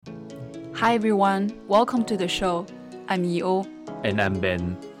Hi everyone, welcome to the show. I'm Yeo. And I'm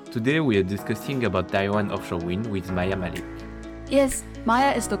Ben. Today we are discussing about Taiwan offshore wind with Maya Malik. Yes,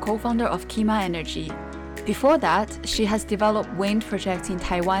 Maya is the co-founder of KimaEnergy. Before that, she has developed wind projects in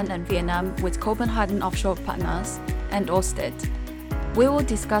Taiwan and Vietnam with Copenhagen offshore partners and Orsted. We will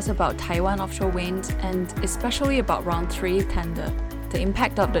discuss about Taiwan offshore wind and especially about Round 3 tender, the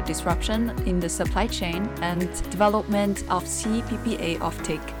impact of the disruption in the supply chain and development of CPPA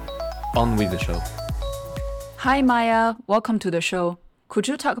offtake. On with the show. Hi Maya, welcome to the show. Could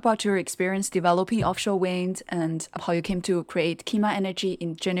you talk about your experience developing offshore wind and how you came to create KimaEnergy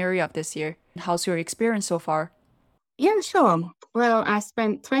in January of this year? How's your experience so far? Yeah, sure. Well, I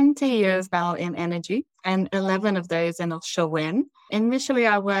spent 20 years now in energy and 11 of those in offshore wind. Initially,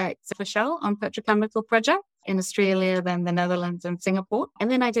 I worked for Shell on petrochemical projects in Australia, then the Netherlands and Singapore. And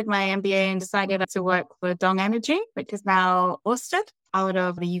then I did my MBA and decided to work for Dong Energy, which is now Orsted out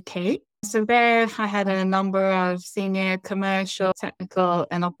of the UK. So there I had a number of senior commercial, technical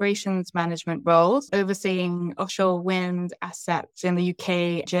and operations management roles, overseeing offshore wind assets in the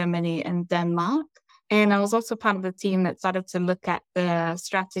UK, Germany and Denmark. And I was also part of the team that started to look at the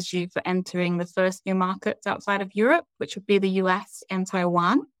strategy for entering the first new markets outside of Europe, which would be the US and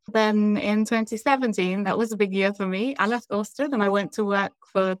Taiwan. Then in 2017, that was a big year for me. I left Orsted and I went to work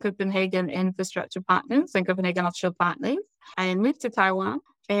for Copenhagen Infrastructure Partners and Copenhagen Offshore Partners. I moved to Taiwan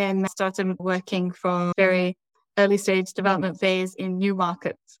and started working from very early stage development phase in new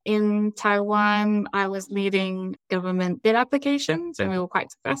markets. In Taiwan, I was leading government bid applications and we were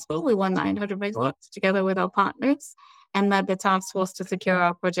quite successful. We won 900 megawatts together with our partners and led the task force to secure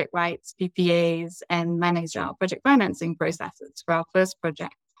our project rights, PPAs, and manage our project financing processes for our first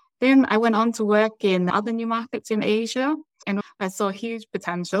project. Then I went on to work in other new markets in Asia and I saw huge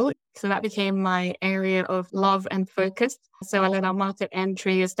potential. So that became my area of love and focus. So I led our market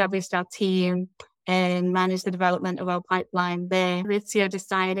entry, established our team, and managed the development of our pipeline there. This year, I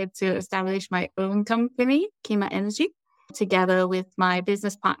decided to establish my own company, KimaEnergy, together with my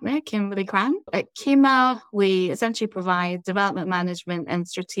business partner, Kimberly Kwan. At Kima, we essentially provide development management and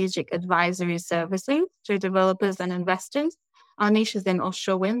strategic advisory services to developers and investors. Our niche is in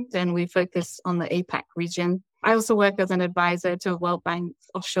offshore wind, and we focus on the APAC region. I also work as an advisor to World Bank's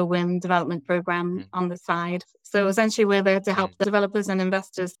offshore wind development program on the side. So essentially, we're there to help the developers and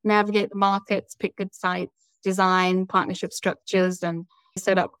investors navigate the markets, pick good sites, design partnership structures, and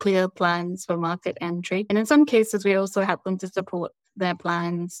set up clear plans for market entry. And in some cases, we also help them to support their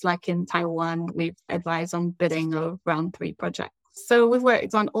plans. Like in Taiwan, we've advised on bidding of Round 3 projects. So we've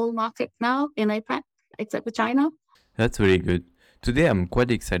worked on all markets now in APAC, except for China. That's really good. Today I'm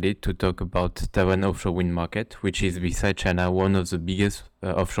quite excited to talk about Taiwan offshore wind market, which is beside China one of the biggest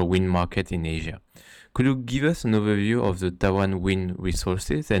offshore wind market in Asia. Could you give us an overview of the Taiwan wind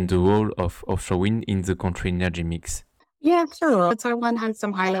resources and the role of offshore wind in the country energy mix? Yeah, sure. Taiwan has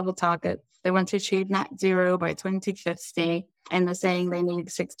some high-level targets. They want to achieve net zero by 2050, and they're saying they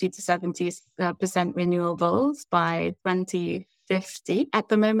need 60 to 70% renewables by 2050. At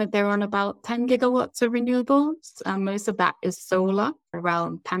the moment, they're on about 10 gigawatts of renewables. Most of that is solar,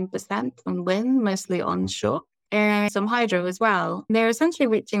 around 10% on wind, mostly onshore, and some hydro as well. They're essentially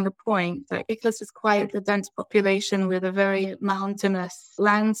reaching the point that because it's quite a dense population with a very mountainous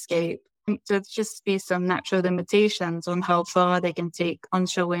landscape, there'll just be some natural limitations on how far they can take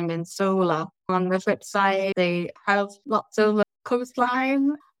onshore wind and solar. On the flip side, they have lots of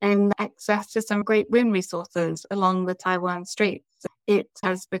coastline and access to some great wind resources along the Taiwan Strait. It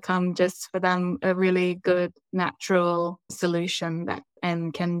has become just for them a really good natural solution that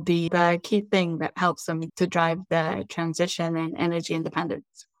and can be the key thing that helps them to drive their transition and energy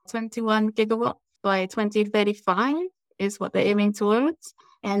independence. 21 gigawatts by 2035 is what they're aiming towards.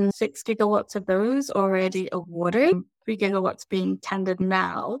 And 6 gigawatts of those already awarded, 3 gigawatts being tendered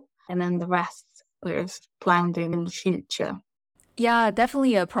now, and then the rest is planned in the future. Yeah,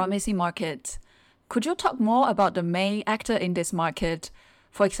 definitely a promising market. Could you talk more about the main actor in this market?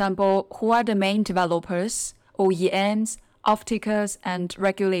 For example, who are the main developers, OEMs, off-takers, and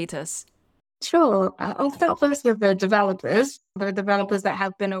regulators? Sure. I'll start first with the developers that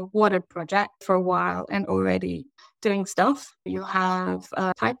have been awarded projects for a while and already doing stuff. You have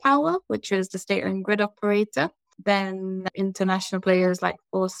Taipower, which is the state-owned grid operator. Then international players like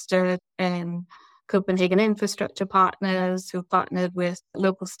Orsted and Copenhagen Infrastructure Partners, who partnered with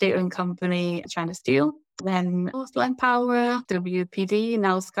local state-owned company China Steel. Then Northland Power, WPD,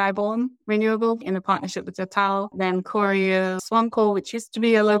 now Skyborn Renewable in a partnership with Total. Then Korea Swanco, which used to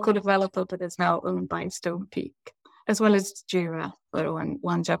be a local developer but is now owned by Stone Peak, as well as Jura,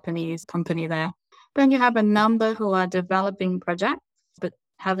 one Japanese company there. Then you have a number who are developing projects but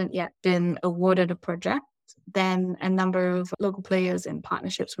haven't yet been awarded a project. Then a number of local players in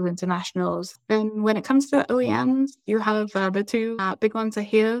partnerships with internationals. And when it comes to OEMs, you have the two big ones are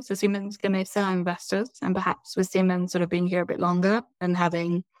here. So Siemens, Gamesa, investors, and perhaps with Siemens sort of being here a bit longer and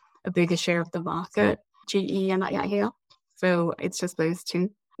having a bigger share of the market. GE are not yet here. So it's just those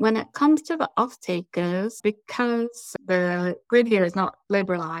two. When it comes to the off-takers, because the grid here is not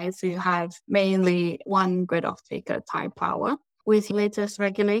liberalized, so you have mainly one grid off-taker, Thai Power. With latest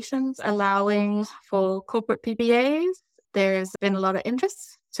regulations allowing for corporate PPAs, there's been a lot of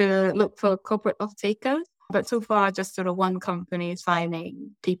interest to look for corporate off-takers. But so far, just sort of one company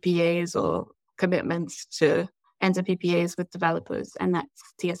signing PPAs or commitments to enter PPAs with developers, and that's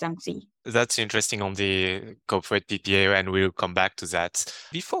TSMC. That's interesting on the corporate PPA, and we'll come back to that.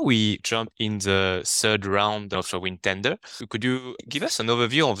 Before we jump in the third round of offshore wind tender, could you give us an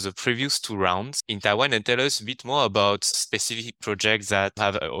overview of the previous two rounds in Taiwan and tell us a bit more about specific projects that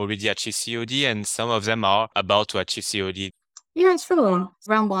have already achieved COD and some of them are about to achieve COD? Yeah, sure.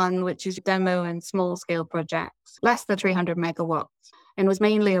 Round one, which is demo and small scale projects, less than 300 megawatts, and was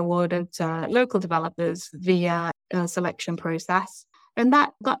mainly awarded to local developers via a selection process. And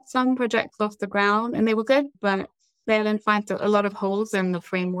that got some projects off the ground and they were good, but they then find a lot of holes in the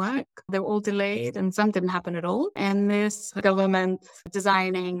framework. They were all delayed and some didn't happen at all. And this government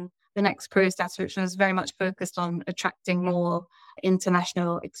designing the next process, which was very much focused on attracting more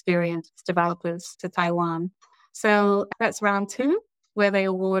international experienced developers to Taiwan. So that's round two, where they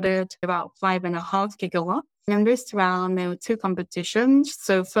awarded about 5.5 gigawatts. In this round, there were two competitions.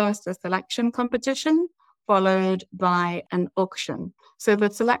 So first, a selection competition, followed by an auction. So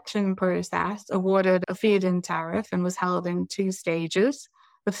the selection process awarded a feed-in tariff and was held in two stages.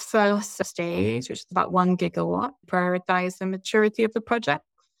 The first stage, which is about 1 gigawatt, prioritized the maturity of the project.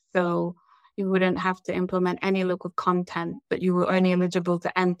 So you wouldn't have to implement any local content, but you were only eligible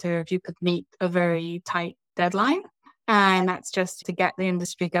to enter if you could meet a very tight deadline. And that's just to get the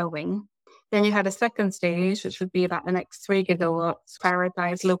industry going. Then you had a second stage, which would be about the next 3 gigawatts,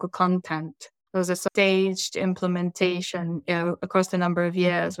 prioritize local content. There was a staged implementation across a number of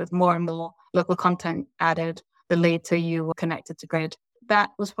years with more and more local content added the later you were connected to grid.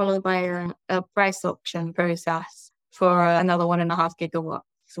 That was followed by a price auction process for another 1.5 gigawatts,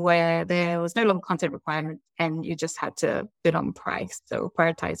 where there was no local content requirement and you just had to bid on price, so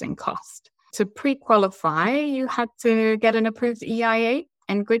prioritizing cost. To pre-qualify, you had to get an approved EIA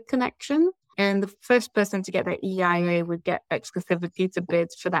and grid connection. And the first person to get their EIA would get exclusivity to bid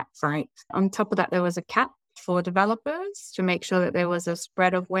for that site. On top of that, there was a cap for developers to make sure that there was a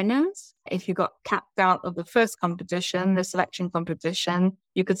spread of winners. If you got capped out of the first competition, the selection competition,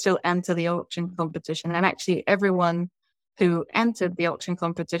 you could still enter the auction competition. And actually, everyone who entered the auction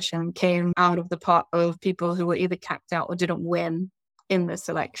competition came out of the pot of people who were either capped out or didn't win in the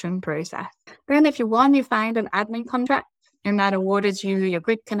selection process. Then if you won, you signed an admin contract, and that awarded you your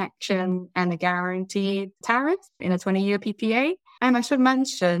grid connection and a guaranteed tariff in a 20-year PPA. And I should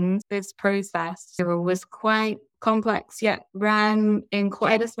mention this process was quite complex, yet ran in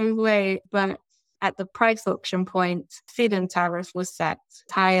quite a smooth way. But at the price auction point, feed-in tariff was set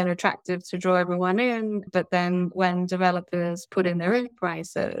high and attractive to draw everyone in. But then when developers put in their own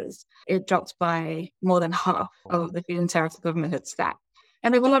prices, it dropped by more than half of the feed-in tariff the government had set.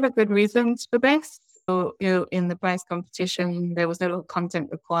 And there were a lot of good reasons for this. So, in the price competition, there was no content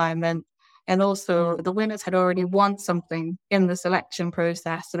requirement. And also the winners had already won something in the selection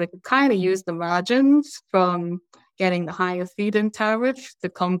process. So they could kind of use the margins from getting the higher feed-in tariff to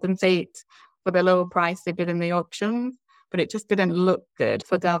compensate for the lower price they bid in the auction. But it just didn't look good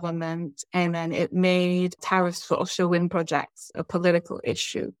for government. And then it made tariffs for offshore wind projects a political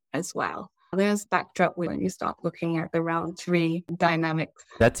issue as well. There's backdrop when you start looking at the round 3 dynamics.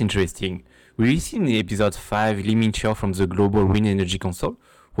 That's interesting. We received in episode 5 Li Minqiao from the Global Wind Energy Council,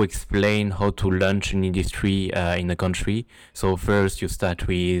 who explained how to launch an industry in a country. So first you start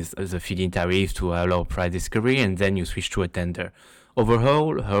with the feed-in tariff to allow price discovery, and then you switch to a tender.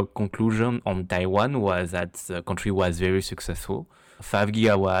 Overall, her conclusion on Taiwan was that the country was very successful. 5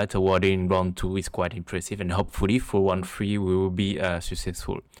 gigawatt awarded in round 2 is quite impressive, and hopefully for round 3 we will be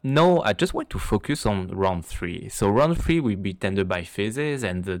successful. Now I just want to focus on round 3. So round 3 will be tendered by phases,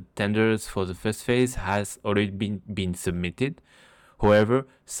 and the tenders for the first phase has already been submitted. However,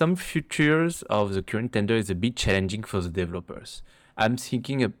 some features of the current tender is a bit challenging for the developers. I'm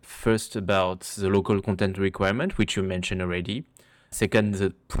thinking first about the local content requirement, which you mentioned already. Second,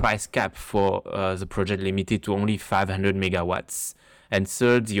 the price cap for the project limited to only 500 megawatts. And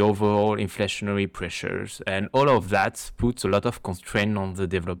third, the overall inflationary pressures. And all of that puts a lot of constraint on the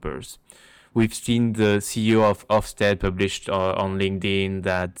developers. We've seen the CEO of Orsted published on LinkedIn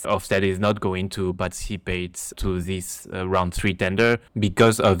that Orsted is not going to participate to this round 3 tender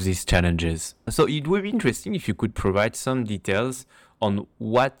because of these challenges. So it would be interesting if you could provide some details on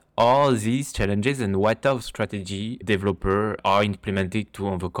what are these challenges and what type of strategy developers are implementing to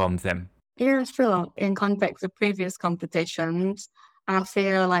overcome them. Yeah, sure. In context of previous competitions, I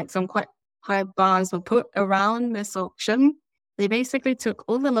feel like some quite high bars were put around this auction. They basically took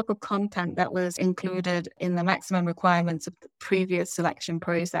all the local content that was included in the maximum requirements of the previous selection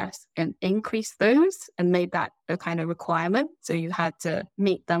process and increased those and made that a kind of requirement. So you had to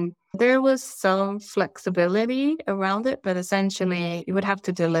meet them. There was some flexibility around it, but essentially you would have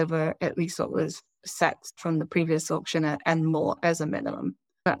to deliver at least what was set from the previous auction and more as a minimum.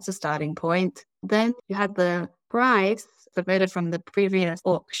 That's a starting point. Then you had the price submitted from the previous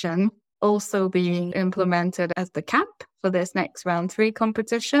auction also being implemented as the cap for this next round 3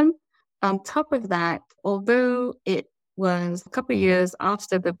 competition. On top of that, although it was a couple of years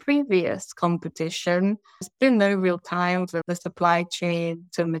after the previous competition, there's been no real time for the supply chain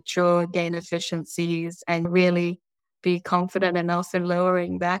to mature, gain efficiencies, and really be confident in also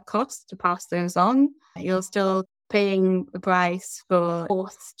lowering their costs to pass those on. You're still paying the price for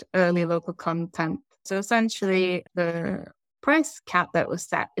forced early local content. So essentially, the price cap that was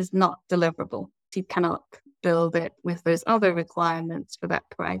set is not deliverable. You cannot build it with those other requirements for that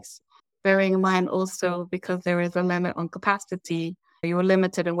price. Bearing in mind also, because there is a limit on capacity, you were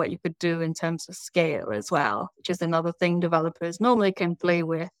limited in what you could do in terms of scale as well, which is another thing developers normally can play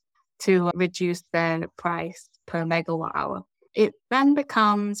with to reduce their price per megawatt hour. It then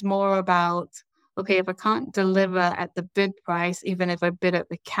becomes more about, okay, if I can't deliver at the bid price, even if I bid at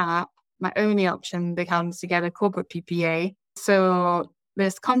the cap, my only option becomes to get a corporate PPA. So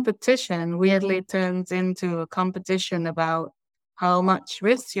this competition weirdly turns into a competition about how much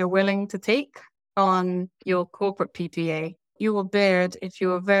risk you're willing to take on your corporate PPA. You will bid if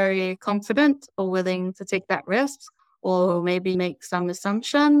you are very confident or willing to take that risk, or maybe make some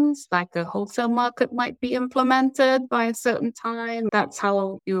assumptions, like a wholesale market might be implemented by a certain time. That's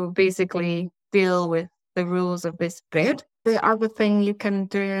how you basically deal with the rules of this bid. The other thing you can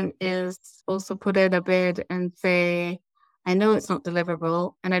do is also put in a bid and say, I know it's not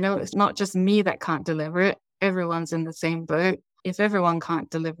deliverable, and I know it's not just me that can't deliver it. Everyone's in the same boat. If everyone can't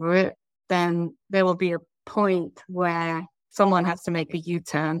deliver it, then there will be a point where someone has to make a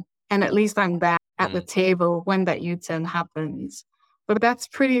U-turn. And at least I'm there at the table when that U-turn happens. But that's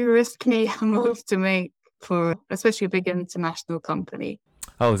pretty risky move to make for especially a big international company.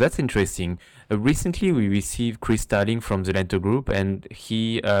 Oh, that's interesting. Recently, we received Chris Starling from the Lento Group, and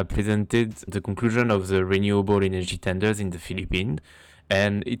he presented the conclusion of the renewable energy tenders in the Philippines.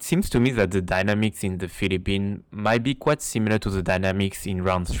 And it seems to me that the dynamics in the Philippines might be quite similar to the dynamics in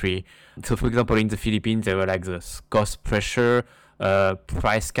round 3. So, for example, in the Philippines, there were like the cost pressure,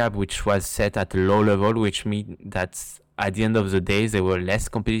 price cap, which was set at a low level, which means that at the end of the day, there were less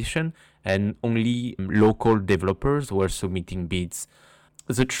competition and only local developers were submitting bids.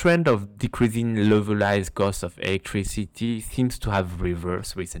 The trend of decreasing levelized cost of electricity seems to have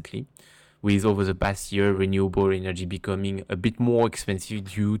reversed recently, with over the past year renewable energy becoming a bit more expensive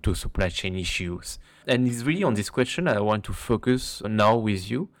due to supply chain issues. And it's really on this question I want to focus now with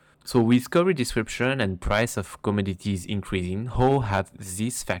you. So with coverage disruption and price of commodities increasing, how have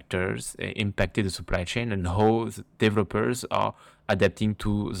these factors impacted the supply chain and how the developers are adapting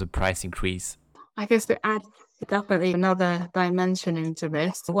to the price increase? I guess to add definitely another dimension into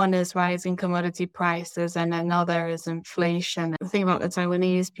this. One is rising commodity prices and another is inflation. The thing about the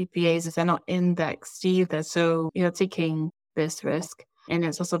Taiwanese PPAs is they're not indexed either, so you're taking this risk. And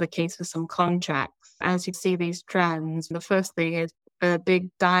it's also the case with some contracts. As you see these trends, the first thing is a big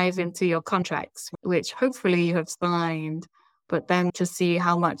dive into your contracts, which hopefully you have signed, but then to see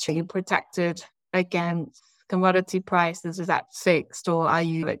how much are you protected against commodity prices. Is that fixed or are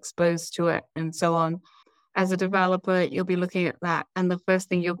you exposed to it and so on? As a developer, you'll be looking at that. And the first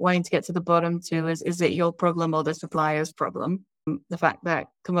thing you're wanting to get to the bottom to is it your problem or the supplier's problem? The fact that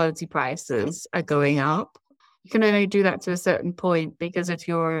commodity prices are going up. You can only do that to a certain point, because if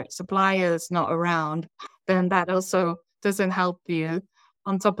your supplier is not around, then that also doesn't help you.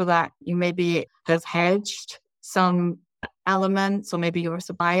 On top of that, you maybe have hedged some elements, or maybe your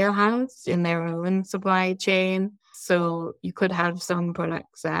supplier has in their own supply chain. So you could have some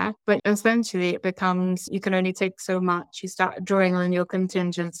products there, but essentially it becomes, you can only take so much. You start drawing on your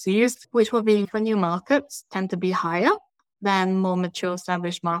contingencies, which will be for new markets tend to be higher than more mature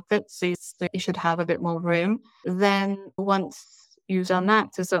established markets. So you should have a bit more room. Then once you've done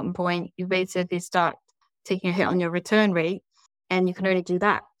that to a certain point, you basically start taking a hit on your return rate, and you can only do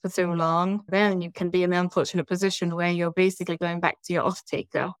that for so long, then you can be in the unfortunate position where you're basically going back to your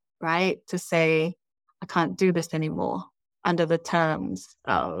off-taker, right? To say, I can't do this anymore under the terms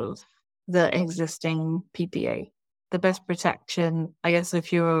of the existing PPA. The best protection, I guess,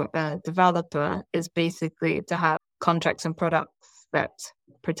 if you're a developer, is basically to have contracts and products that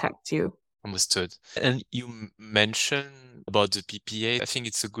protect you. Understood. And you mentioned about the PPA. I think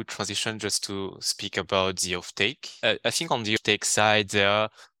it's a good transition just to speak about the offtake. I think on the offtake side, there are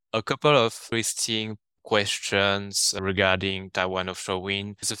a couple of interesting questions regarding Taiwan offshore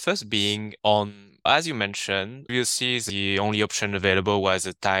wind. The first being on, as you mentioned, previously the only option available was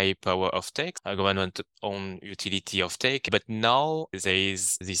a Thai power offtake, a government-owned utility offtake. But now there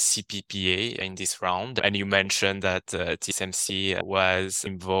is the CPPA in this round, and you mentioned that TSMC was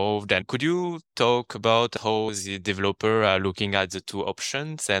involved. And could you talk about how the developer are looking at the two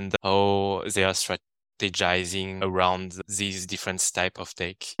options and how they are strategizing around these different type of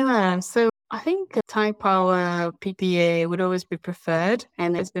take? Yeah, so I think a Thai power PPA would always be preferred,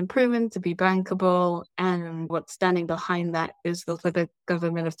 and it's been proven to be bankable. And what's standing behind that is the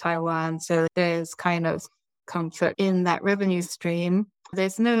government of Taiwan. So there's kind of comfort in that revenue stream.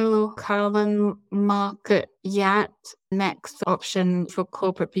 There's no carbon market yet. Next option for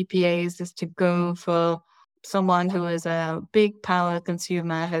corporate PPAs is to go for someone who is a big power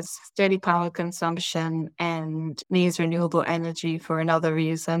consumer, has steady power consumption, and needs renewable energy for another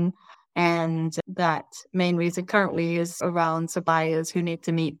reason. And that main reason currently is around suppliers who need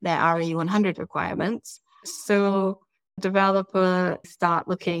to meet their RE100 requirements. So developer start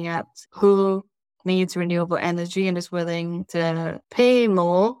looking at who needs renewable energy and is willing to pay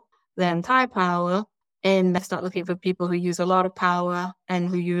more than Thai power, and they start looking for people who use a lot of power and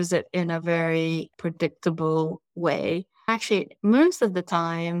who use it in a very predictable way. Actually, most of the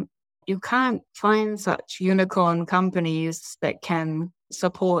time, you can't find such unicorn companies that can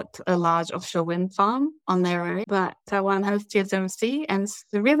support a large offshore wind farm on their own. But Taiwan has TSMC, and it's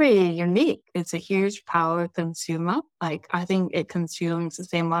really unique. It's a huge power consumer. Like, I think it consumes the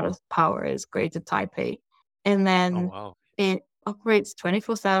same amount of power as Greater Taipei. And then it operates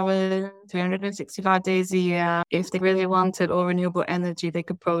 24/7, 365 days a year. If they really wanted all renewable energy, they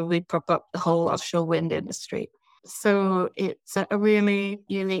could probably prop up the whole offshore wind industry. So it's a really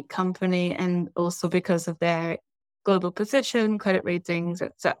unique company, and also because of their global position, credit ratings,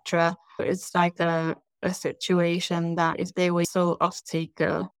 etc. It's like a situation that if they were sole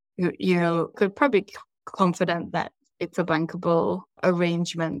off-taker, you could probably be confident that it's a bankable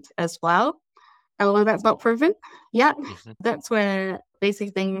arrangement as well. Although that's not proven yet. That's where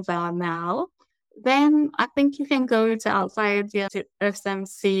basic things are now. Then I think you can go to outside the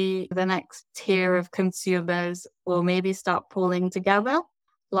FMC. The next tier of consumers will maybe start pulling together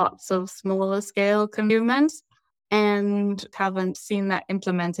lots of smaller scale consumers, and haven't seen that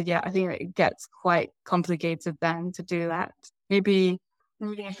implemented yet. I think it gets quite complicated then to do that. Maybe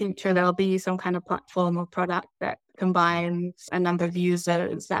in the future there'll be some kind of platform or product that combines a number of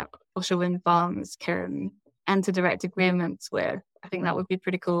users that offshore wind farms can enter direct agreements with. I think that would be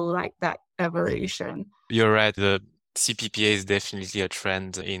pretty cool, like that evolution. You're right. The CPPA is definitely a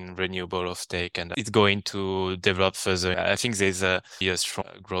trend in renewable offtake, and it's going to develop further. I think there's a strong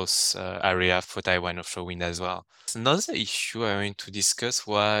growth area for Taiwan offshore wind as well. Another issue I want to discuss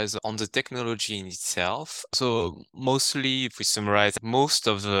was on the technology in itself. So mostly, if we summarize, most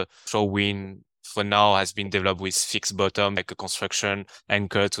of the offshore wind for now has been developed with fixed bottom, like a construction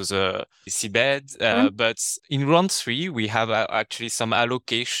anchor to the seabed. But in round 3, we have actually some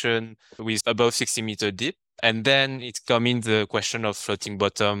allocation with above 60-meter deep. And then it's coming the question of floating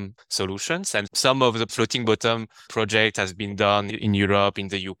bottom solutions. And some of the floating bottom project has been done in Europe, in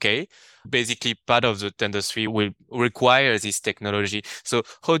the UK. Basically, part of the tender 3 will require this technology. So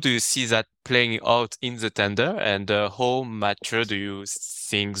how do you see that playing out in the tender, and how mature do you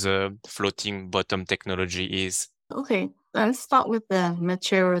think the floating bottom technology is? Okay, let's start with the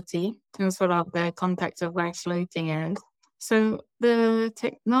maturity and sort of the context of where floating is. So the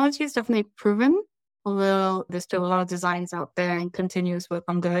technology is definitely proven, although there's still a lot of designs out there and continuous work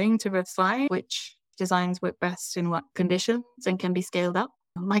ongoing to refine which designs work best in what conditions and can be scaled up.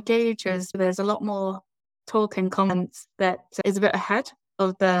 My gauge is there's a lot more talk and comments that is a bit ahead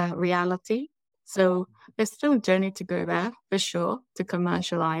of the reality. So there's still a journey to go there, for sure, to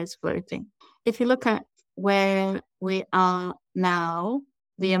commercialize floating. If you look at where we are now,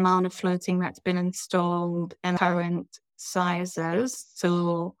 the amount of floating that's been installed and current sizes.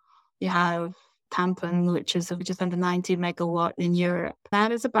 So you have Tampen, which is just under 90 megawatt in Europe.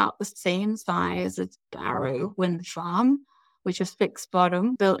 That is about the same size as Barrow Wind Farm, which is fixed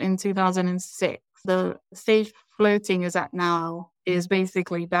bottom, built in 2006. The stage floating is at now is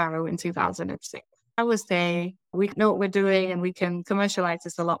basically Barrow in 2006. I would say we know what we're doing and we can commercialize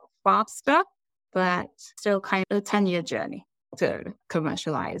this a lot faster, but still kind of a 10-year journey to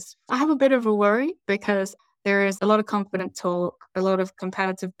commercialize. I have a bit of a worry because there is a lot of confident talk, a lot of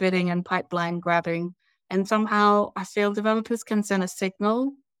competitive bidding and pipeline grabbing. And somehow I feel developers can send a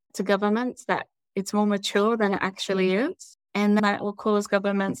signal to governments that it's more mature than it actually is. And that will cause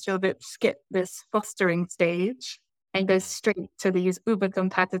governments to a bit skip this fostering stage and go straight to these uber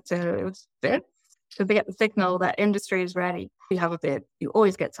competitive bids. So they get the signal that industry is ready. You have a bid, you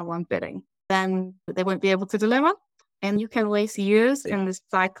always get someone bidding. Then they won't be able to deliver. And you can waste years in this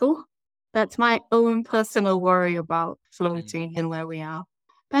cycle. That's my own personal worry about floating and where we are.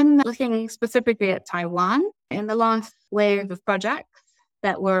 Then looking specifically at Taiwan, in the last wave of projects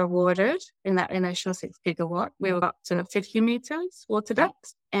that were awarded in that initial 6 gigawatt, we were up to 50 meters water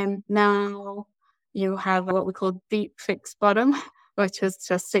depth. And now you have what we call deep fixed bottom, which is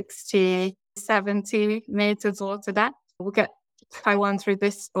just 60, 70 meters water depth. We'll get Taiwan through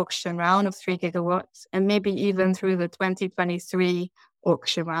this auction round of 3 gigawatts and maybe even through the 2023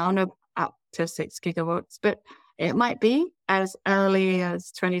 auction round of up to 6 gigawatts. But it might be as early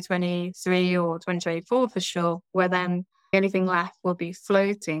as 2023 or 2024 for sure, where then anything left will be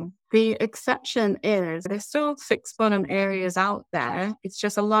floating. The exception is there's still fixed bottom areas out there. It's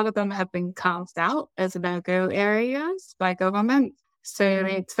just a lot of them have been carved out as no-go areas by government. So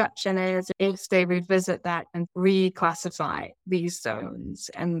the exception is if they revisit that and reclassify these zones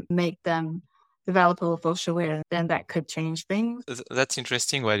and make them developable for offshore, then that could change things. That's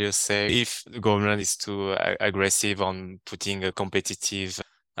interesting what you say. If the government is too aggressive on putting a competitive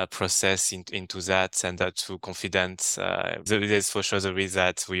process into that and too confident, there's for sure the risk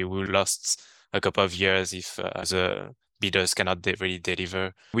that we will lost a couple of years if the bidders cannot really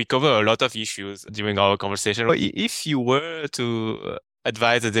deliver. We cover a lot of issues during our conversation. If you were to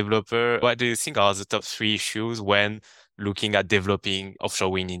advise a developer, what do you think are the top 3 issues when looking at developing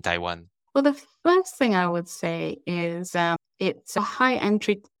offshore wind in Taiwan? Well, the first thing I would say is it's a high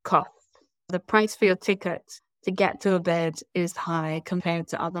entry cost. The price for your ticket to get to a bid is high compared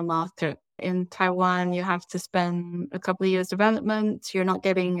to other markets. In Taiwan, you have to spend a couple of years development. You're not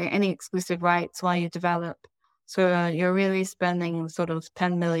getting any exclusive rights while you develop. So you're really spending sort of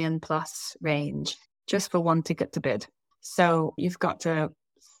 10 million plus range just for one ticket to bid. So you've got to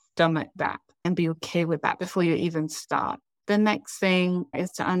stomach that and be okay with that before you even start. The next thing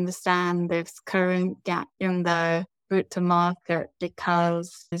is to understand this current gap in the route to market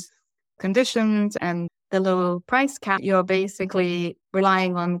because conditions and the low price cap, you're basically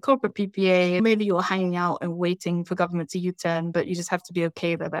relying on corporate PPA. Maybe you're hanging out and waiting for government to U-turn, but you just have to be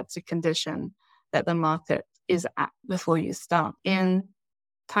okay that that's a condition that the market is at before you start. In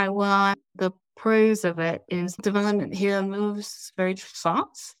Taiwan, the pros of it is development here moves very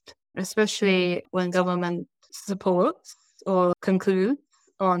fast, especially when government supports or concludes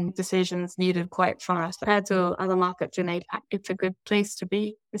on decisions needed quite fast. Compared to other markets in APAC, it's a good place to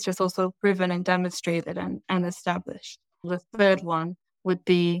be. It's just also proven and demonstrated and established. The third one would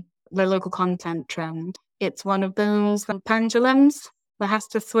be the local content trend. It's one of those pendulums that has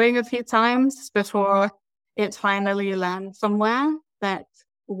to swing a few times before it finally lands somewhere that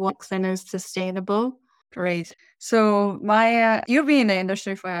works and is sustainable. Great. So Maya, you've been in the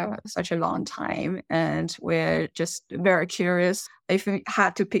industry for such a long time and we're just very curious. If you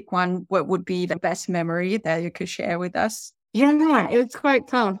had to pick one, what would be the best memory that you could share with us? Yeah, it's quite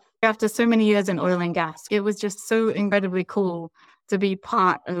fun. After so many years in oil and gas, it was just so incredibly cool to be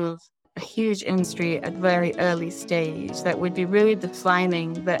part of a huge industry at a very early stage that would be really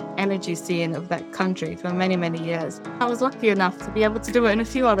defining the energy scene of that country for many, many years. I was lucky enough to be able to do it in a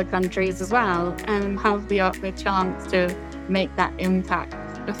few other countries as well and have the chance to make that impact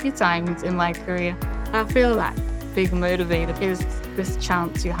a few times in my career. I feel that big motivator is this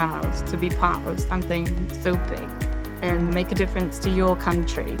chance you have to be part of something so big and make a difference to your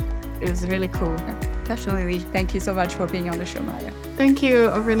country. It was really cool. Definitely. Thank you so much for being on the show, Maya. Thank you.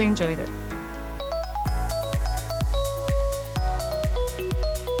 I really enjoyed it.